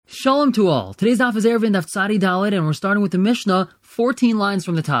Shalom to all. Today's daf is Eruvin daf Tzadi Dalet, and we're starting with the Mishnah, 14 lines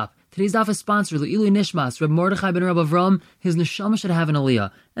from the top. Today's daf is sponsored L'Ilui Nishmas, Reb Mordechai ben Reb Avram. His neshama should have an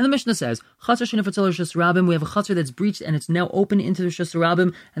aliyah. And the Mishnah says, Chatzar shenefatzel Rishus Rabim. We have a chatzar that's breached and it's now open into the Rishus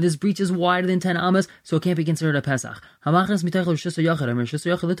Rabim, and this breach is wider than 10 amas, so it can't be considered a Pesach. Hamachnas mitaycha Rishus Yachid, Rishus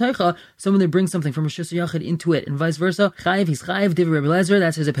Yachid l'taycha. Someone that brings something from Rishus Yachid into it, and vice versa. Chayiv, he's chayiv. Divrei Rebbe Lezer,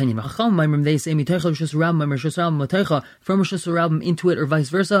 that's his opinion. Chacham Maimrim, they say mitaycha Rishus Rabim, Rishus Rabim l'taycha, from Rishus Rabim into it, or vice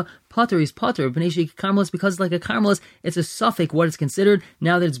versa. Potter, he's potter. B'nei karmelis, because it's like a karmelis, it's a suffix what it's considered.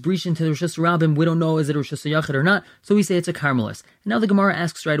 Now that it's breached into the Rishus Rabim, we don't know is it a Rishus Yachid or not, so we say it's a karmelis. And now the Gemara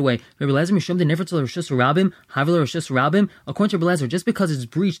asks right away, Rebbe Lezer mishum de nefetzel Rishus Rabim, havil Rishus Rabim. According to Rebbe Lezer, just because it's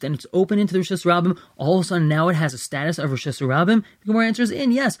breached and it's open into the Rishus Rabim, all of a sudden now it has a status of Rishus Rabim. The Gemara answers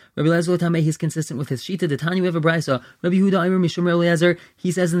in yes. Rebbe Lezer l'tamei, he's consistent with his shita. The Tanya, we have a brisa. Rebbe Yehuda Aimer mishum Rebbe Lezer,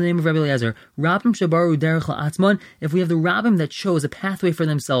 he says in the name of Rebbe Lezer, Rabim shabaru derech la'atzman. If we have the Rabim that chose a pathway for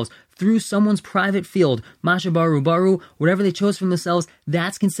themselves through someone's private field, Masha Baru, whatever they chose from themselves,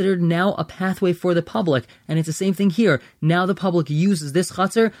 that's considered now a pathway for the public. And it's the same thing here. Now the public uses this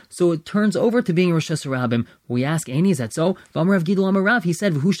chatzar, so it turns over to being Rishus Rabim. We ask, Aini, is that so? V'amar Rav Gidol Amar Rav, he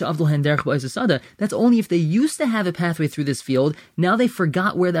said, V'husha avdolhen derech ba'isasada. That's only if they used to have a pathway through this field. Now they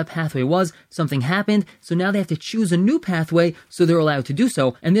forgot where that pathway was. Something happened, so now they have to choose a new pathway, so they're allowed to do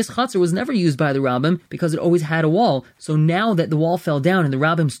so. And this chatzar was never used by the Rabim because it always had a wall. So now that the wall fell down and the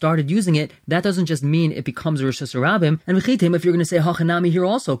Rabim started using it, that doesn't just mean it becomes a Rishus Rabim. And v'chitim, if you're going to say hachanami here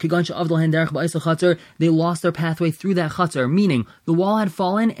also, kigan she'avdolhen derech ba'isa chatzar, they lost their pathway through that chatzar, meaning the wall had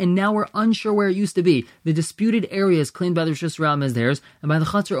fallen and now we're unsure where it used to be. The disputed area is claimed by the Rishus Rabim as theirs, and by the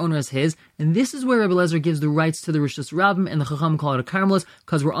chatzar owner as his, and this is where Rebbe Lezer gives the rights to the Rishus Rabim, and the Chacham call it a karmelis,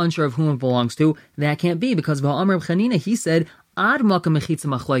 because we're unsure of whom it belongs to. That can't be, because V'amar Reb Chanina, he said, Ad makam mechitza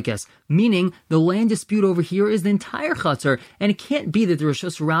machlokes, meaning the land dispute over here is the entire chatzar, and it can't be that the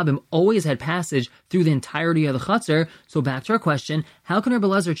Rishus Rabim always had passage through the entirety of the chatzar. So back to our question, how can Rebbe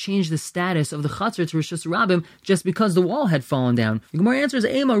Lezer change the status of the chatzar to Rishus Rabim just because the wall had fallen down? The Gemara answers,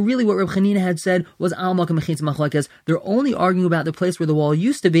 Ema, really what Reb Chanina had said was Al makam mechitza machlokes. They're only arguing about the place where the wall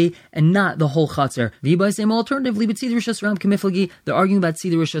used to be and not the whole chatzar. V'yibai same alternatively, but tzid Rishus Rabim kemiflagi, they're arguing about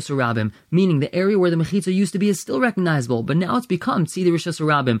tzid Rishus Rabim, meaning the area where the mechitza used to be is still recognizable, but now it's become Tzid Rishus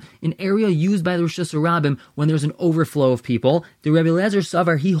Rabim, an area used by the Rishus Rabim when there's an overflow of people. The Rebbe Lezer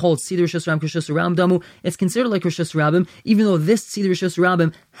Savar, he holds Tzid Rishus Rabim Rishus Rabim Damu. It's considered like Rishus Rabim, even though this Tzid Rishus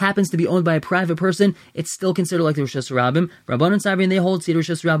Rabim happens to be owned by a private person, it's still considered like the Rishus Rabim. Rabban and Sabri, they hold Tzid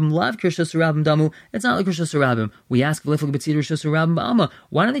Rishus Rabim Lav Rishus Rabim Damu. It's not like Rishus Rabim. We ask V'liflik B'Tzid Rishus Rabim Ba'ama.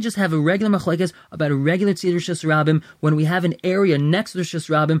 Why don't they just have a regular machlekes about a regular Tzid Rishus Rabim when we have an area next to the Rishus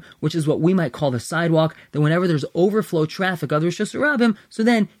Rabim, which is what we might call the sidewalk, that whenever there's overflow traffic of the Rishus Rabim, so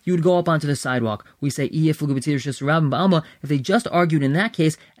then you would go up onto the sidewalk. We say, if they just argued in that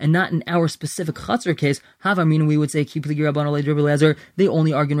case and not in our specific chatzar case, we would say, they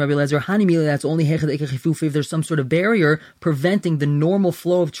only argue in Rebbe Lezer. That's only if there's some sort of barrier preventing the normal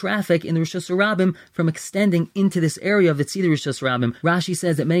flow of traffic in the Rishus Rabim from extending into this area of the Tzid Rishus Rabim. Rashi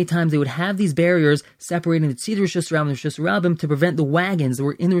says that many times they would have these barriers separating the Tzid Rishus Rabim and the Rishus Rabim to prevent the wagons that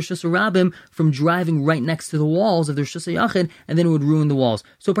were in the Rishus Rabim from driving right next to the walls of the Rishus Yachid, and then it would ruin the walls.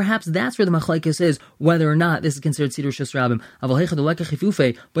 So perhaps that's where the machlekes is, whether or not this is considered Tzid Rishus Rabim.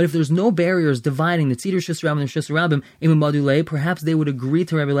 But if there's no barriers dividing the Tzid Rishus Rabim and the Rishus Rabim, perhaps they would agree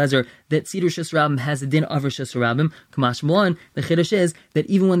to Rebbe Lezer that Tzid Rishus Rabim has the din of Rishus Rabim. Kamash Malan, the chiddush is that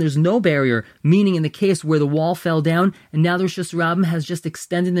even when there's no barrier, meaning in the case where the wall fell down and now the Rishus Rabim has just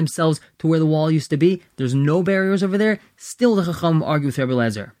extended themselves to where the wall used to be, there's no barriers over there, still the Chacham argue with Rebbe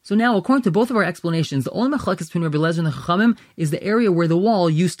Lezer. So now, according to both of our explanations, the only machlekes between Rebbe Lezer and the Chachamim is the area where the wall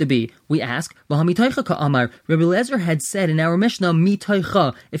used to be. We ask, Rebbe Lezer had said in our Mishnah,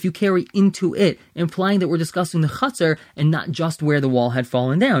 mitaycha, if you carry into it, implying that we're discussing the chatzar and not just where the wall had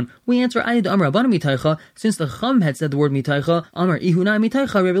fallen down. We answer, Ayad Amar Rabbanan mitaycha, since the Chacham had said the word mitaycha, Amar ihunai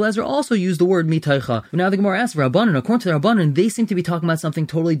mitaycha, Rebbe Lezer also used the word mitaycha. But now the Gemara asks, Rabbanan, according to the Rabbanan, they seem to be talking about something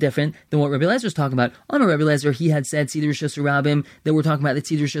totally different than what Rebbe Lezer is talking about. Amar Rebbe Lezer, he had said Tzid Rishus Rabim, that we're talking about the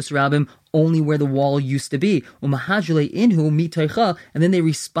Tzid Rishus Rabim only where the wall used to be. Umahajule inhu mitaycha, and then they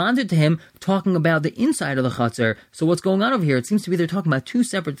responded to him talking about the inside of the chatzar. So what's going on over here? It seems to be they're talking about two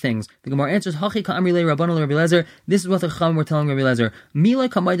separate things. The Gemara answers, Hachi ka'amri le Rabbanan le Rebbe Lezer. This is what the Chacham were telling Rebbe Lezer. Mila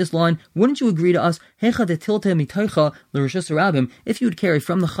kamaydus lan, wouldn't you agree to us? Hecha de tilta mitaycha le Rishus Rabim. If you would carry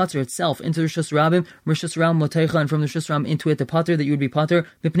from the chatzar itself into the Rishus Rabim, Rishus Rabim lataycha, and from the Rishus Rabim into it the pater, that you would be pater.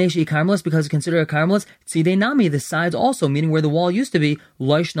 Mipnei karmelis, because it's considered a karmelis. Tzidei nami, the sides also, meaning where the wall used to be.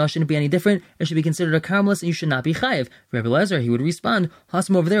 Loish shouldn't be any different different. It should be considered a karmelis, and you should not be chayiv. Rabbi Lezer, he would respond,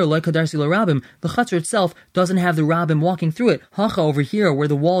 Hasam over there, like kadarsi l'rabim, the chutzner itself doesn't have the rabbim walking through it. Hacha over here, where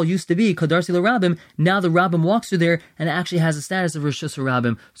the wall used to be, kadarsi l'rabim, now the rabbim walks through there, and it actually has a status of rishus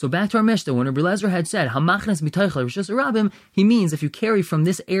harabim. So back to our Mishnah, when Rabbi Lezer had said, hamachnes mitaycha rishus harabim, he means if you carry from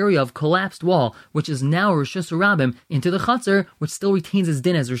this area of collapsed wall, which is now rishus harabim, into the chutzner, which still retains its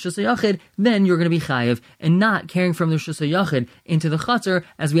din as rishus hayachid, then you're going to be chayiv, and not carrying from the rishus hayachid into the chutzner,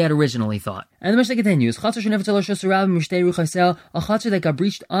 as we had originally thought. And the Mishnah continues, a chutzner that got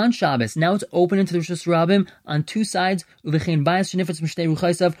breached on Shabbos, now it's open into the rishus harabim on two sides. We have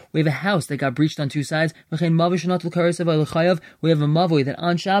a house that got breached on two sides. We have a mavoi that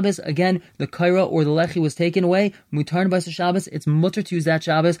on Shabbos, again, the kaira or the lechi was taken away. Mutar by Shabbos, it's mutter to use that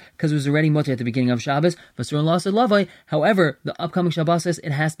Shabbos because it was already mutter at the beginning of Shabbos. However, the upcoming Shabbos says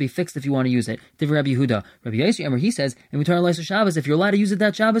it has to be fixed if you want to use it. Rabbi Yehuda. Rabbi Yossi, he says, in Mutar and Shabbos, if you're allowed to use it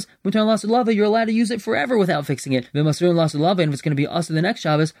that Shabbos, Mutar and Lava, you're allowed to use it forever without fixing it. And if it's going to be usher the next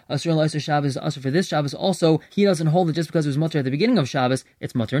Shabbos, Asur and Shabbos is usher for this Shabbos also. He doesn't hold it just because it was mutter at the beginning of Shabbos,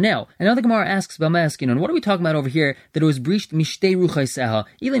 it's mutter now. And now the Gemara asks about Ma'askin, what are we talking about over here? That it was breached mishtei ruchaiseha.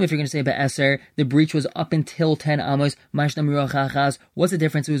 Even if you're going to say Ba'eser, the breach was up until 10 amos, Ma'ashna mirachachaz. What's the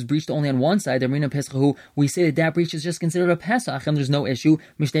difference? It was breached only on one side, the Marina Peschahu. We say that breach is just considered a Pesach, and there's no issue.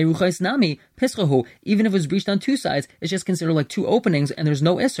 Mishtei ruchais nami, Peschahu. Even if it was breached on two sides, it's just considered like two openings, and there's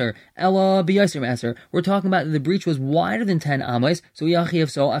no Isser. Ella b'yaiser Ma'eser. We're talking about the breach was wider than 10 amos, so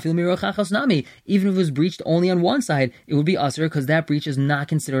yachiv so, afil mirachachaz nami. Even if it was breached only on one side, it would be Usser, because that breach is not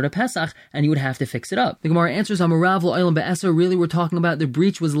considered a Pesach, and you would have to fix it up. The Gemara answers, really we're talking about the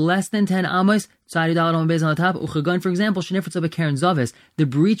breach was less than 10 amos, on the top. For example, the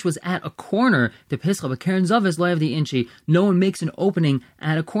breach was at a corner. The pischa b'keren zavis lo have the inchi. No one makes an opening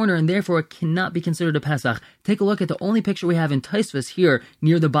at a corner, and therefore it cannot be considered a pesach. Take a look at the only picture we have in Taisvus here,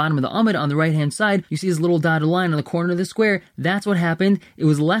 near the bottom of the Amud on the right hand side. You see this little dotted line on the corner of the square. That's what happened. It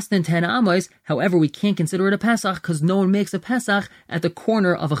was less than 10 amos. However, we can't consider it a pesach because no one makes a pesach at the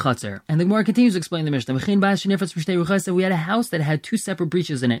corner of a chutzner. And the Gemara continues to explain the Mishnah. We had a house that had two separate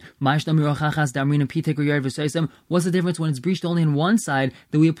breaches in it. What's the difference when it's breached only on one side?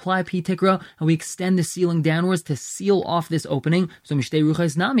 That we apply pitikra and we extend the ceiling downwards to seal off this opening. So mishtei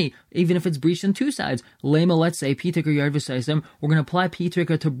ruchais nami, even if it's breached on two sides. Lema, let's say pitikra yard v'saisam, we're going to apply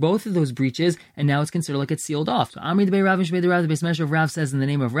pitikra to both of those breaches, and now it's considered like it's sealed off. So Amri the Bei Rav and Shmei the Rav, the Beis Medrash of Rav says in the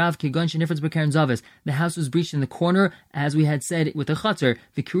name of Rav, Kigon shenifritz b'keren zavis, the house was breached in the corner, as we had said with the chutzner,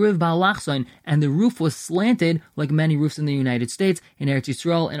 v'kiruv ba'alachson, and the roof was slanted like many roofs in the United States, in Eretz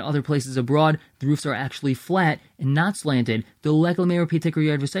Yisrael and other places abroad. The roofs are actually flat and not slanted. You cannot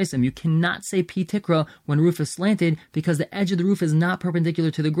say pitikra when roof is slanted because the edge of the roof is not perpendicular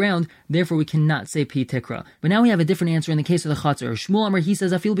to the ground. Therefore, we cannot say pitikra. But now we have a different answer in the case of the chutzner. Shmuel Amar, he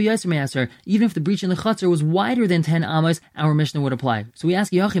says, Afil b'yaiser me'aser. Even if the breach in the chutzner was wider than 10 amos, our Mishnah would apply. So we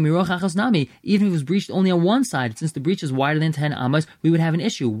ask Yachim miroch achas nami. Even if it was breached only on one side, since the breach is wider than 10 amos, we would have an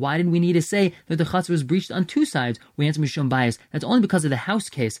issue. Why didn't we need to say that the chutzner was breached on two sides? We answer mishum bias. That's only because of the house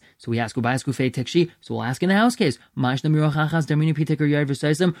case. So we ask ubayas gufei tikshi. So we'll ask in the house case. What's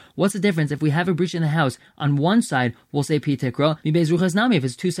the difference if we have a breach in the house? On one side, we'll say pitikra. If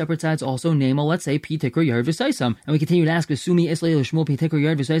it's two separate sides, also name, let's say pitikra yard v'saisam. And we continue to ask, Sumi Islay Shmuel pitikra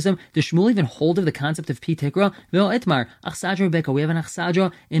yard v'saisam. Does Shmuel even hold of the concept of pitikra? Ve'o etmar achsadra rebeka. We have an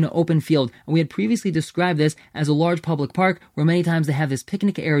achsadra in an open field, and we had previously described this as a large public park where many times they have this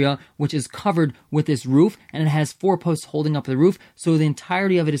picnic area which is covered with this roof, and it has 4 posts holding up the roof, so the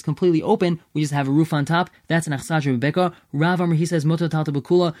entirety of it is completely open. We just have a roof on top. That's an achsadra rebeka. Rav Amar, he says,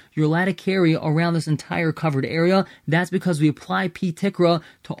 you're allowed to carry around this entire covered area. That's because we apply pitikra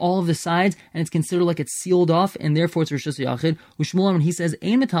to all of the sides, and it's considered like it's sealed off, and therefore it's rishus yachid. Ushmuel Amar, he says,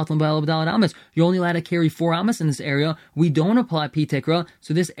 you're only allowed to carry 4 amos in this area. We don't apply pitikra,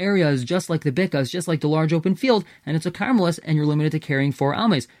 so this area is just like the bika, it's just like the large open field, and it's a karmelis, and you're limited to carrying 4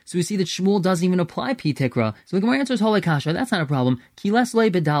 amos. So we see that Shmuel doesn't even apply pitikra. So the Gemara answers Holei Kasha, that's not a problem. Kiles le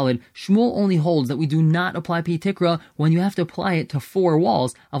bedalid, Shmuel only holds that we do not apply pitikra when you have to apply it to 4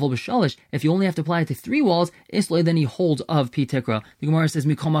 walls. Aval b'shalish, if you only have to apply it to 3 walls, Islay, then he holds of pitikra. The Gemara says,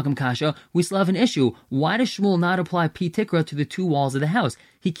 Mikol makam kasha, we still have an issue. Why does Shmuel not apply pitikra to the 2 walls of the house?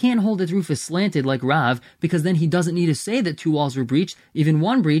 He can't hold that the roof is slanted like Rav, because then he doesn't need to say that 2 walls were breached. Even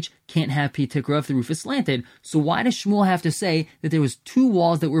one breach can't have pitikra if the roof is slanted. So why does Shmuel have to say that there was 2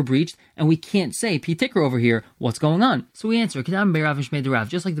 walls that were breached, and we can't say pitikra over here? What's going on? So we answer, Kedam Bei Rav and Shmei the Rav,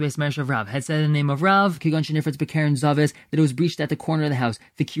 just like the Beis Medrash of Rav had had said in the name of Rav, Kigan Shenifritz Bekaren Zavis, that it was breached at the corner of the house.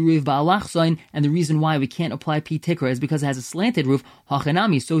 The Kiruv Ba'alachsoin, and the reason why we can't apply Pi Tikra is because it has a slanted roof.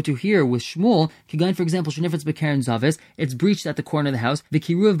 Hachanami, so to here with Shmuel, Kigan, for example, Shenifritz Bekaren Zavis, it's breached at the corner of the house. The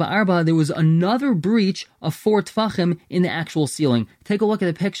Kiruv Ba'arba, there was another breach of 4 tfachim in the actual ceiling. Take a look at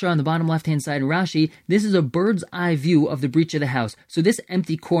the picture on the bottom left-hand side in Rashi. This is a bird's eye view of the breach of the house. So this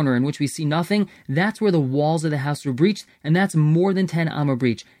empty corner in which we see nothing, that's where the walls of the house were breached, and that's more than 10 amma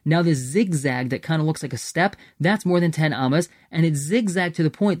breach. Now this zigzag that kind of looks like a step, that's more than 10 ammas, and it's zigzag to the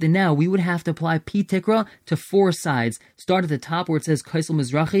point that now we would have to apply Pi Tikra to 4 sides. Start at the top where it says Kaisel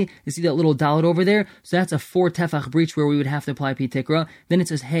Mizrachi. You see that little dalet over there? So that's a 4 tefach breach where we would have to apply Pi Tikra. Then it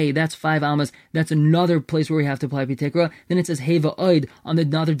says, hey, that's 5 ammas. That's another place where we have to apply Pi Tikra. Then it says, hey, va'oid, on the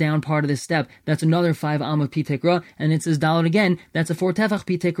another down part of this step. That's another 5 amma Pi Tikra. And it says dalet again. That's a 4 tefach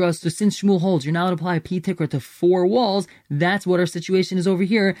Pi Tikra. So since Shmuel holds you're not allowed to apply Pi Tikra to 4 walls, that's what our situation is over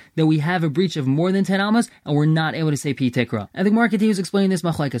here, that we have a breach of more than 10 ammas, and we're not able to say Pi Tikra. And the Gemara continues explaining this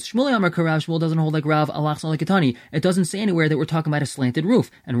machlekes. Shmuel Amar Karav, Shmuel doesn't hold like Rav, Alach like Katani. It doesn't say anywhere that we're talking about a slanted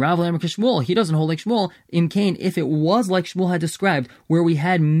roof. And Rav Amar Shmuel, he doesn't hold like Shmuel. Imkain, if it was like Shmuel had described, where we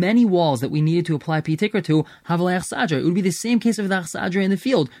had many walls that we needed to apply Pi Tikra to, Havalach Sadra, it would be the same case of the Achsadra in the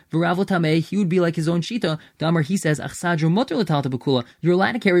field. V'Rav L'tameh, he would be like his own shita. Damar, he says, Achsadra mutter l'talta b'kula. You're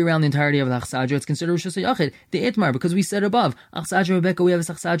allowed to carry around the entirety of the Achsadra. It's considered Rishus HaYachid. The Itmar, because we said above, Achsadra Rebecca, we have a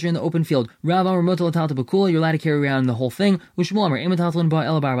Achsadra in the open field. Rav Amar mutter l'talta b'kula, you're allowed to carry around the whole thing. Ushmuel Amar ematalta l'ba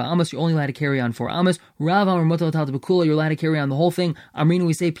el barba amas, you're only allowed to carry on 4 amas. Rav Amar mutter l'talta b'kula, you're allowed to carry on the whole thing. Amrinu,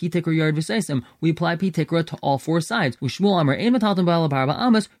 we say Pi Tikra yard v'seisim. We apply Pi Tikra to all 4 sides. Ushmuel Amar ematalta l'ba el barba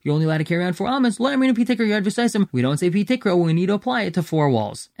amas, you're only allowed to carry on 4 amas. Let Amrinu Pi Tikra yard v'seisim. We don't say Pi Tikra when we need to apply it to 4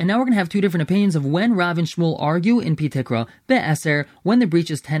 walls. And now we're going to have 2 different opinions of when Rav and Shmuel argue in Pi Tikra. Be'eser, when the breach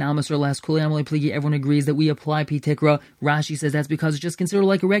is 10 amas or less, Kuli Amalei Pligi, everyone agrees that we apply Pi Tikra. Rashi says that's because it's just considered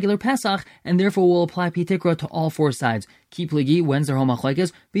like a regular Pesach, and therefore we'll apply Pi Tikra to all 4 sides. Ki Pligi, when's their whole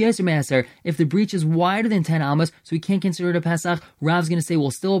machlekes? Be'eser me'eser, if the breach is wider than 10 amas, so we can't consider it a Pesach, Rav's going to say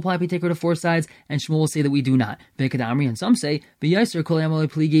we'll still apply Pi Tikra to 4 sides, and Shmuel will say that we do not. Be'kedamri, and some say, Be'eser Kuli Amalei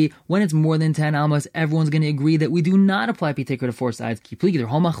Pligi, when it's more than 10 amas, everyone's going to agree that we do not apply Pi Tikra to 4 sides. Ki Pligi, their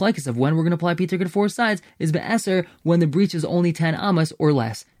whole machlekes of when we're going to apply Pi Tikra to 4 sides is Be'eser, when the breach is only 10 amas or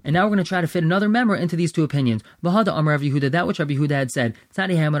less. And now we're going to try to fit another memra into these 2 opinions. Bahada Amar Rav Yehuda, that which Rav Yehuda had said,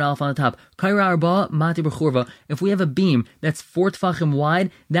 Tzadi Hamad Alf on the top, Kaira Arba Mati B'churva. If we have a beam that's 4 tfachim wide,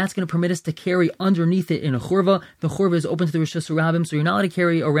 that's going to permit us to carry underneath it in a churva. The churva is open to the Rishus Harabim, so you're not allowed to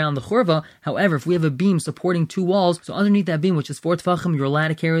carry around the churva. However, if we have a beam supporting 2 walls, so underneath that beam, which is 4 tfachim, you're allowed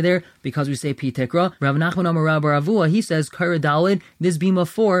to carry there because we say Pi Tikra. Rav Nachman Amar Rav Baravua, he says, Kaira Dalid, this beam of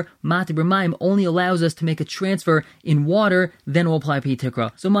 4, Mati B'mayim, only allows us to make a transfer in water, then we'll apply Pi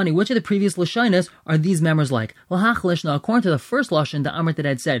Tikra. So Mani, which of the previous Lashonos are these members like? L'hachlishna, according to the first Lashon, the Amrit that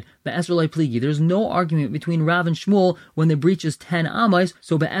had said, Be'eser Loi Pligi, there's no argument between Rav and Shmuel when the breach is 10 amas,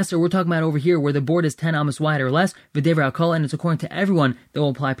 so Be'eser, we're talking about over here where the board is 10 amas wide or less, V'dever HaKol, and it's according to everyone that will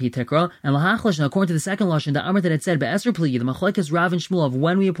apply Pi Tikra. And L'hachlishna, according to the second Lashon, the Amrit that had said, Be'eser Pligi, the machlekes Rav and Shmuel of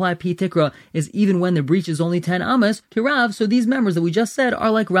when we apply Pi Tikra is even when the breach is only 10 amas, to Rav, so these members that we just said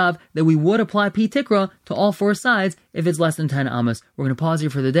are like Rav, that we would apply Pi Tikra to all 4 sides if it's less than 10 amas. We're going to pause here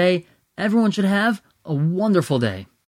for the day. Everyone should have a wonderful day.